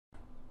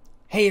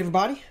Hey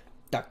everybody,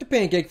 Dr.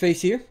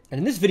 Pancakeface here, and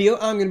in this video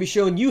I'm going to be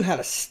showing you how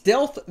to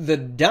stealth the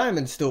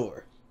diamond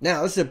store.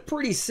 Now this is a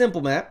pretty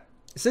simple map.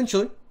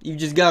 Essentially, you've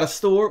just got a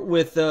store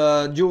with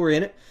jewelry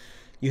in it.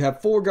 You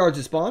have 4 guards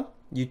that spawn,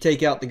 you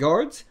take out the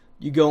guards,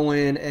 you go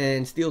in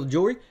and steal the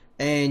jewelry,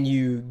 and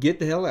you get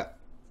the hell out.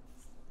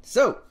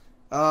 So,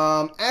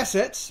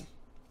 assets,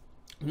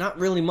 not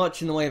really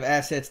much in the way of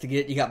assets to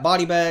get. You got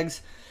body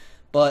bags,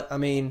 but I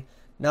mean,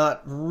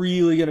 not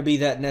really going to be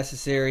that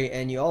necessary.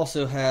 And you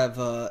also have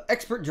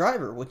expert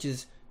driver, which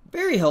is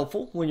very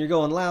helpful when you're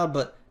going loud,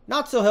 but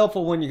not so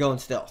helpful when you're going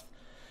stealth.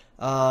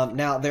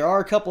 Now, there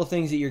are a couple of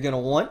things that you're going to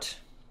want.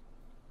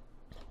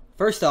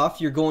 First off,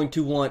 you're going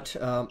to want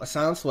a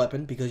silenced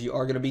weapon, because you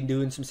are going to be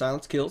doing some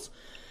silenced kills.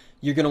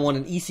 You're going to want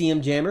an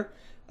ECM jammer,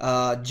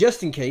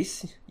 just in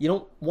case. You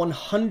don't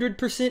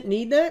 100%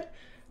 need that,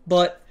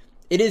 but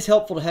it is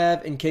helpful to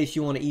have in case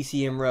you want to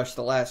ECM rush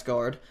the last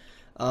guard.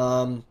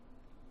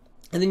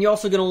 And then you're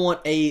also going to want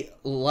a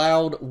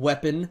loud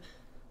weapon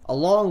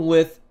along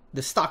with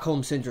the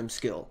Stockholm Syndrome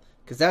skill,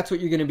 because that's what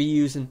you're going to be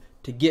using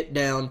to get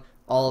down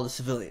all of the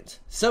civilians.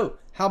 So,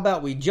 how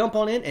about we jump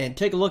on in and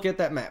take a look at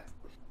that map?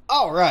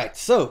 Alright,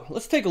 so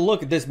let's take a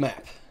look at this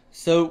map.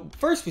 So,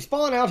 first we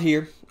spawn out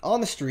here on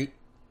the street.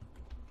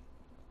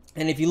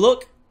 And if you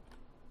look,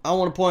 I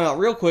want to point out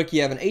real quick,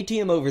 you have an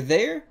ATM over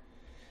there.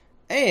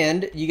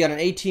 And you got an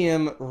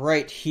ATM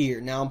right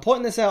here. Now, I'm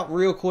pointing this out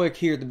real quick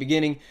here at the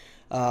beginning.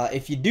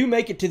 If you do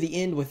make it to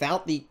the end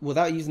without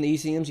using the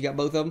ECMs, you got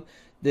both of them,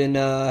 then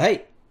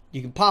hey,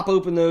 you can pop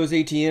open those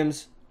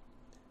ATMs,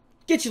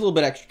 get you a little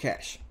bit extra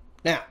cash.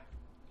 Now,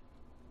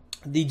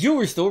 the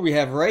jewelry store we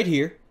have right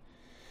here,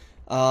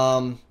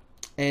 and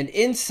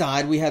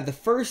inside we have the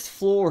first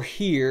floor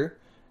here,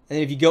 and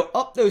if you go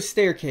up those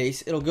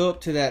staircase, it'll go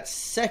up to that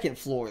second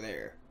floor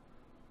there.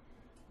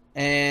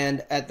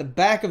 And at the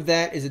back of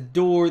that is a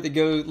door that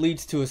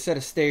leads to a set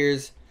of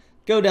stairs.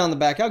 Go down the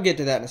back. I'll get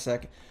to that in a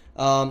second.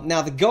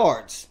 Now the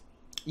guards.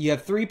 You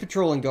have 3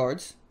 patrolling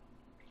guards.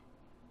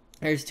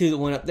 There's 2 that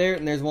went up there,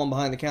 and there's 1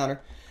 behind the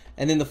counter.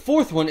 And then the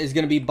 4th one is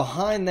going to be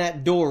behind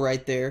that door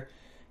right there.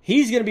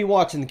 He's going to be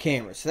watching the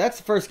cameras. So that's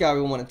the first guy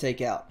we want to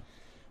take out.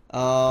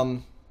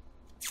 I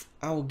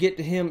will get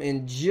to him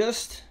in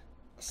just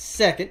a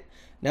second.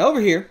 Now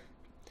over here,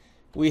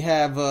 we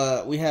have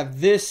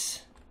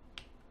this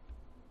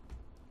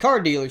car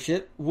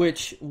dealership,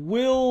 which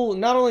will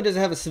not only does it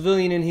have a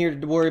civilian in here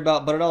to worry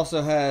about, but it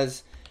also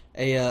has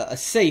a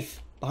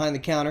safe behind the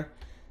counter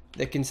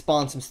that can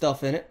spawn some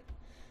stuff in it.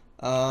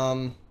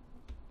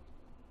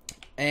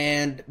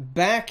 And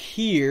back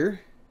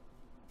here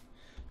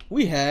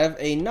we have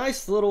a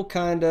nice little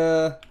kind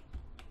of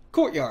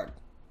courtyard,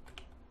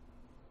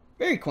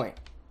 very quaint.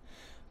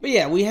 But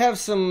yeah, we have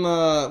some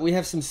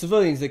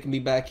civilians that can be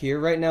back here.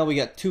 Right now we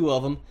got 2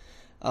 of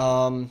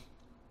them.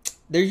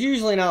 There's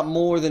usually not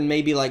more than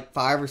maybe like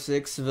 5 or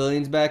 6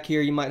 civilians back here.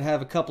 You might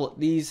have a couple of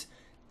these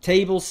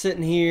tables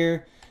sitting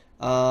here.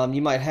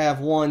 You might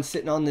have one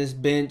sitting on this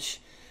bench.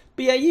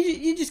 But yeah,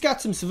 you just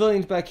got some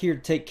civilians back here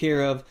to take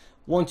care of.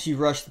 Once you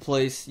rush the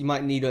place, you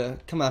might need to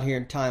come out here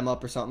and tie them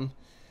up or something.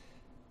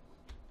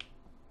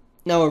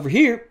 Now over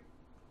here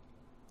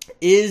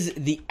is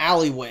the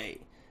alleyway.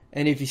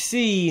 And if you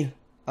see,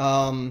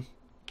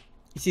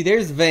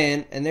 there's the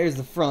van and there's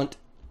the front.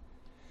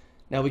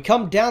 Now we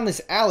come down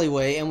this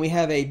alleyway and we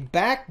have a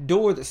back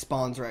door that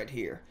spawns right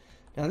here.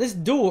 Now this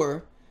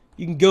door,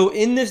 you can go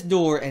in this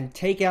door and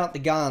take out the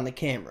guy on the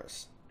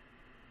cameras.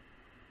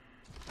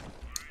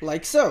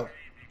 Like so.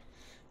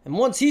 And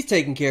once he's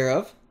taken care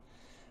of,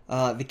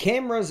 the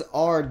cameras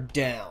are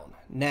down.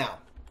 Now,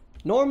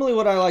 normally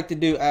what I like to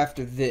do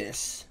after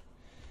this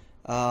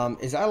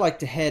is I like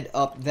to head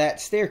up that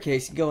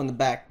staircase and go in the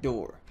back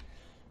door.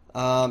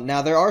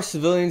 Now there are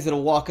civilians that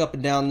will walk up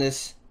and down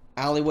this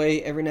alleyway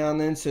every now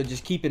and then, so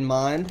just keep in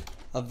mind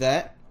of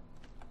that.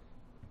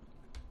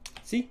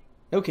 See?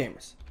 No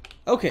cameras.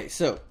 Okay,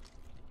 so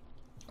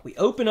we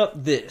open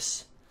up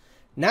this.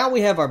 Now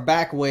we have our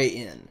back way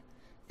in.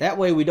 That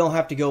way we don't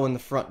have to go in the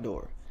front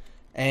door.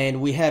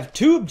 And we have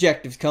 2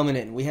 objectives coming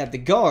in. We have the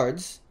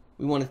guards.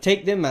 We want to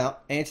take them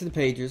out, answer the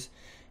pagers.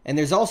 And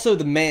there's also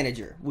the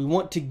manager. We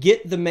want to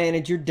get the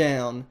manager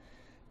down,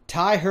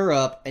 tie her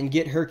up, and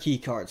get her key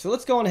card. So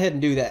let's go on ahead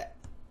and do that.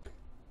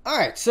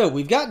 Alright, so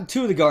we've gotten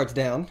 2 of the guards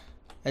down.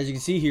 As you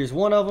can see, here's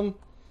one of them.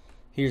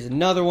 Here's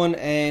another one.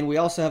 And we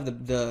also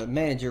have the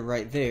manager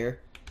right there.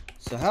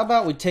 So how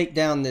about we take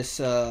down this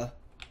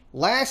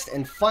last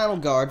and final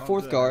guard,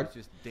 4th guard.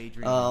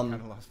 Kind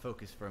of lost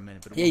focus for a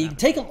minute, but yeah, you can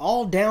take them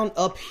all down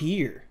up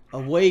here,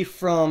 away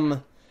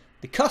from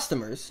the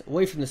customers,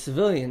 away from the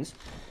civilians.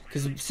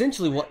 Because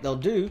essentially what they'll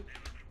do,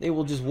 they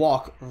will just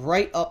walk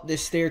right up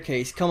this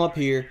staircase, come up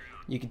here.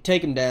 You can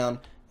take them down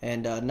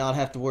and not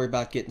have to worry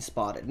about getting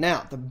spotted.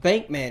 Now, the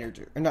bank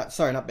manager, or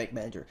not bank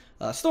manager,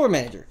 store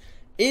manager,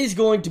 is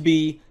going to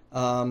be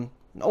an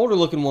older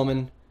looking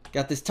woman,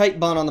 got this tight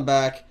bun on the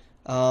back,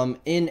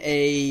 in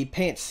a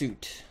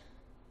pantsuit.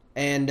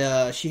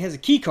 And she has a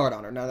key card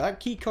on her. Now, that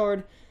key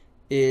card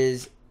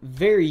is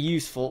very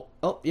useful.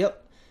 Oh,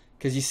 yep.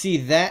 Because you see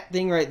that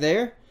thing right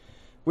there?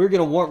 We're going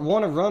to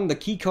want to run the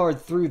key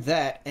card through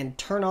that and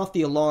turn off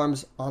the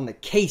alarms on the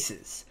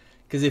cases.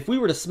 Because if we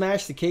were to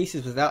smash the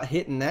cases without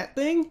hitting that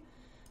thing,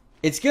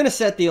 it's going to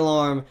set the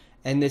alarm,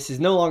 and this is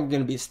no longer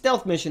going to be a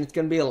stealth mission. It's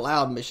going to be a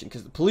loud mission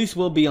because the police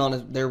will be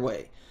on their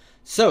way.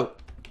 So,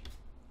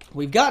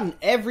 we've gotten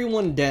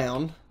everyone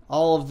down,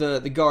 all of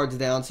the guards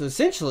down. So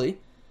essentially,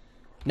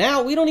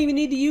 now we don't even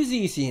need to use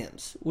the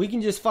ECMs. We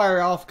can just fire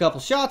off a couple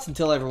shots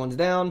until everyone's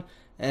down,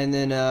 and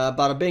then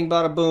bada bing,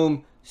 bada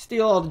boom,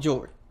 steal all the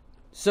jewelry.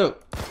 So,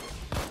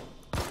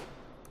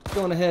 let's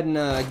go on ahead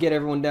and get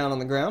everyone down on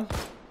the ground.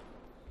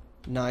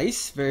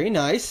 Nice, very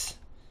nice.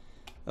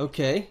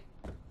 Okay,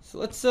 so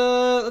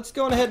let's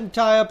go on ahead and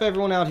tie up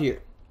everyone out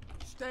here.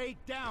 Stay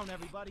down,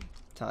 everybody.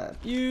 Tie up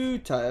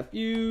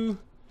you,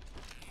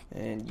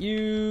 and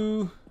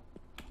you, and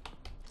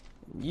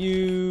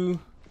you.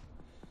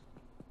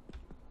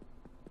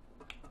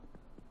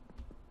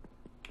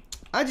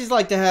 I just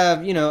like to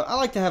have, I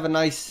like to have a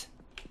nice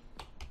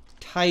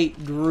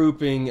tight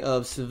grouping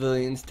of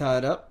civilians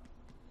tied up.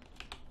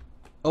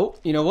 Oh,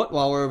 you know what?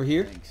 While we're over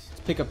here, let's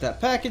pick up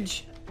that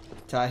package,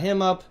 tie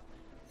him up,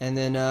 and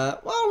then, why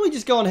don't we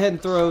just go on ahead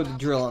and throw the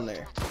drill on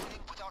there?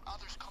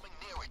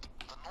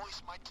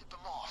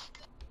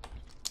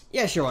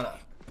 Yeah, sure, why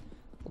not?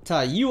 We'll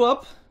tie you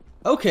up.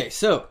 Okay,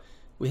 so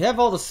we have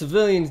all the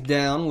civilians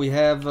down. We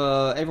have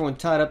everyone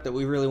tied up that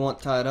we really want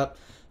tied up.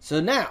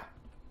 So now,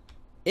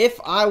 if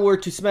I were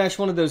to smash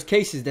one of those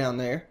cases down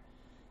there,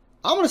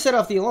 I'm going to set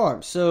off the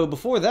alarm. So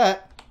before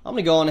that, I'm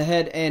going to go on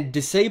ahead and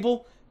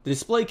disable the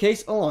display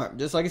case alarm,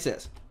 just like it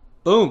says.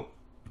 Boom.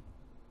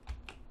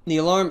 The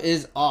alarm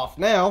is off.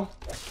 Now,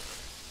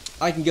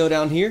 I can go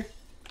down here,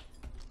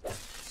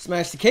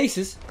 smash the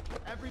cases,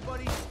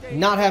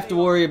 not have to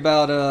worry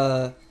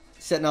about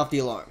setting off the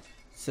alarm.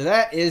 So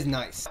that is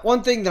nice.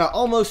 One thing that I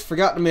almost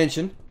forgot to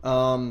mention,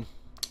 the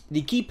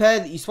keypad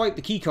that you swipe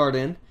the key card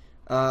in,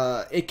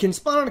 it can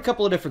spawn in a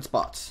couple of different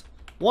spots.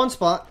 One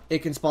spot, it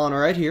can spawn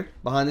right here,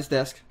 behind this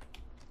desk.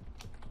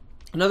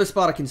 Another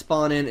spot it can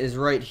spawn in is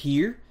right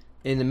here,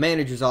 in the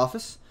manager's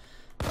office.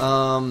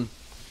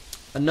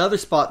 Another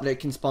spot that it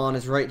can spawn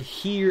is right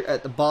here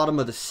at the bottom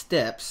of the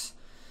steps.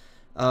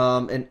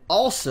 And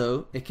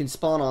also, it can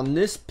spawn on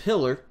this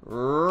pillar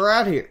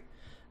right here.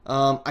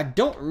 I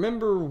don't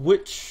remember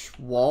which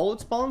wall it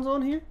spawns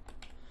on here,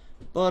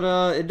 but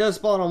it does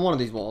spawn on one of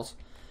these walls.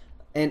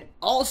 And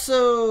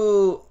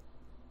also,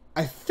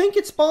 I think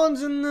it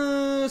spawns in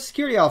the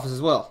security office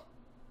as well.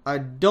 I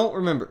don't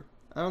remember.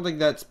 I don't think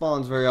that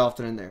spawns very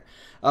often in there.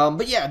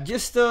 But yeah,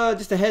 just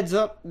a heads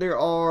up, there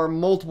are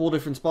multiple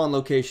different spawn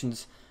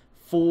locations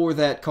for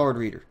that card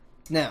reader.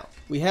 Now,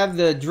 we have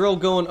the drill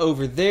going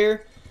over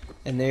there,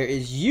 and there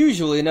is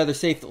usually another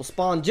safe that will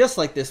spawn just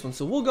like this one.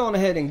 So we'll go on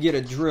ahead and get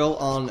a drill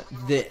on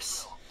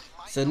this.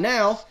 So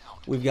now,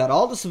 we've got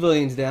all the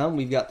civilians down.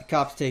 We've got the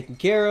cops taken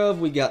care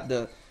of. We got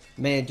the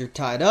manager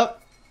tied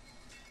up.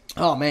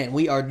 Oh man,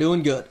 we are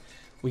doing good.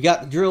 We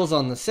got the drills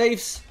on the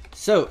safes.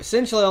 So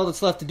essentially all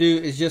that's left to do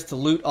is just to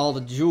loot all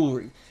the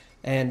jewelry.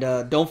 And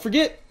don't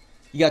forget,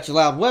 you got your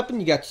loud weapon,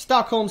 you got your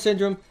Stockholm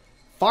Syndrome.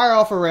 Fire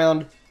off a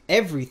round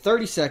every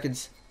 30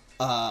 seconds,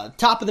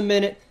 top of the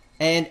minute,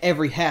 and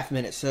every half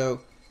minute.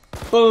 So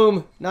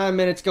boom, 9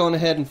 minutes, going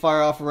ahead and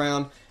fire off a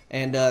round,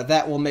 and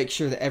that will make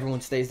sure that everyone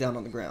stays down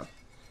on the ground.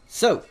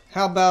 So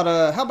how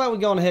about we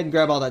go on ahead and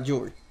grab all that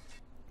jewelry?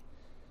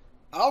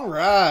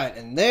 Alright,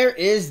 and there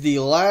is the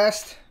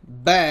last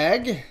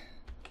bag.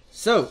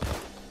 So,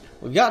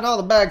 we've gotten all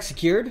the bags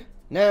secured.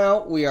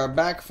 Now, we are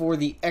back for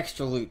the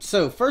extra loot.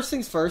 So, first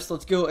things first,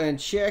 let's go and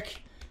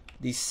check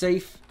the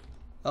safe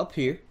up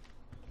here.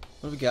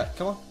 What do we got?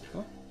 Come on,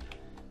 come on.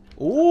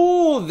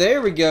 Oh, there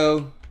we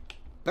go.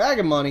 Bag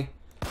of money.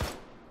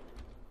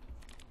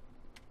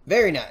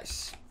 Very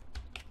nice.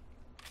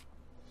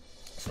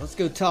 So, let's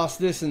go toss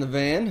this in the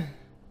van.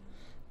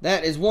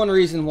 That is one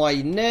reason why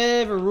you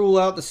never rule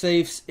out the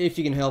safes if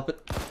you can help it.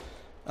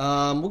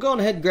 We'll go on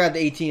ahead and grab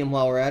the ATM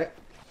while we're at it,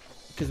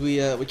 because we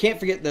can't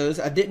forget those.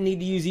 I didn't need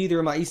to use either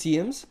of my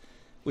ECMs,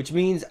 which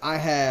means I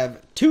have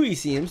 2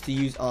 ECMs to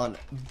use on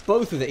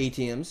both of the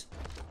ATMs.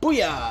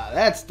 Booyah!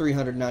 That's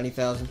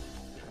 390,000.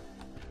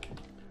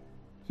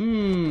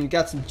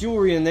 Got some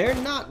jewelry in there.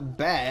 Not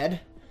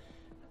bad.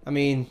 I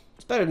mean,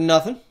 it's better than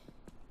nothing.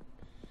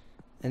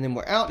 And then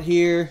we're out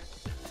here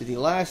to the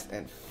last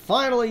and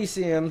final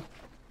ATM,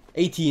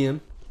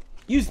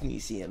 using the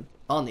ECM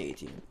on the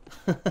ATM.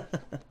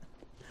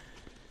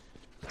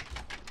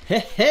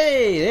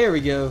 Hey, there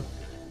we go.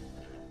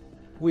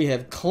 We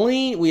have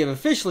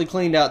officially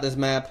cleaned out this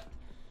map.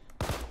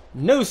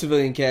 No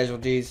civilian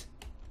casualties.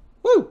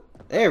 Woo!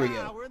 There we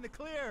go. We're in the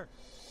clear.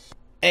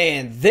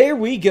 And there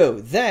we go.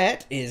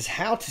 That is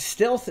how to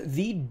stealth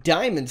the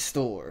diamond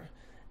store.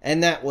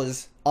 And that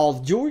was all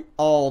the jewelry,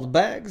 all the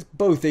bags,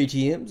 both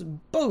ATMs,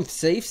 both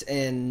safes,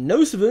 and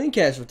no civilian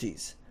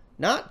casualties.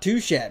 Not too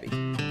shabby.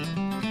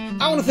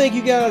 I want to thank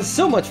you guys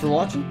so much for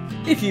watching.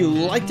 If you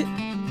liked it,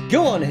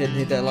 go on ahead and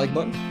hit that like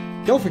button.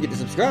 Don't forget to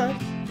subscribe.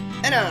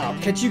 And I'll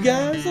catch you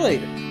guys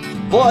later.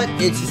 but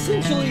it's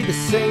essentially the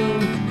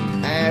same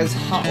as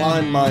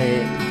Hotline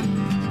Miami.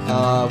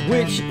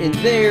 Which in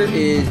there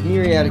is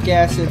muriatic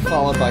acid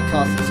followed by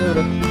caustic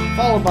soda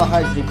followed by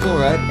hydrogen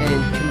chloride,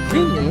 and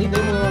conveniently they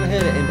went on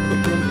ahead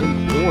and put them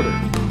in order.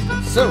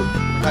 So,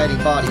 hiding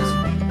bodies,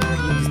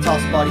 you just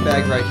toss a body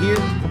bag right here,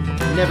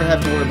 you never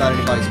have to worry about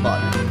anybody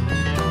spotting it.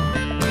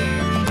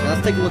 Now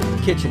let's take a look at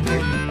the kitchen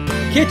here.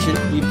 Kitchen,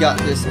 we've got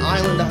this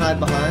island to hide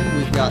behind,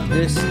 we've got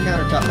this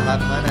countertop to hide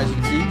behind, as you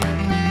can see,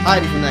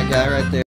 hiding from that guy right there.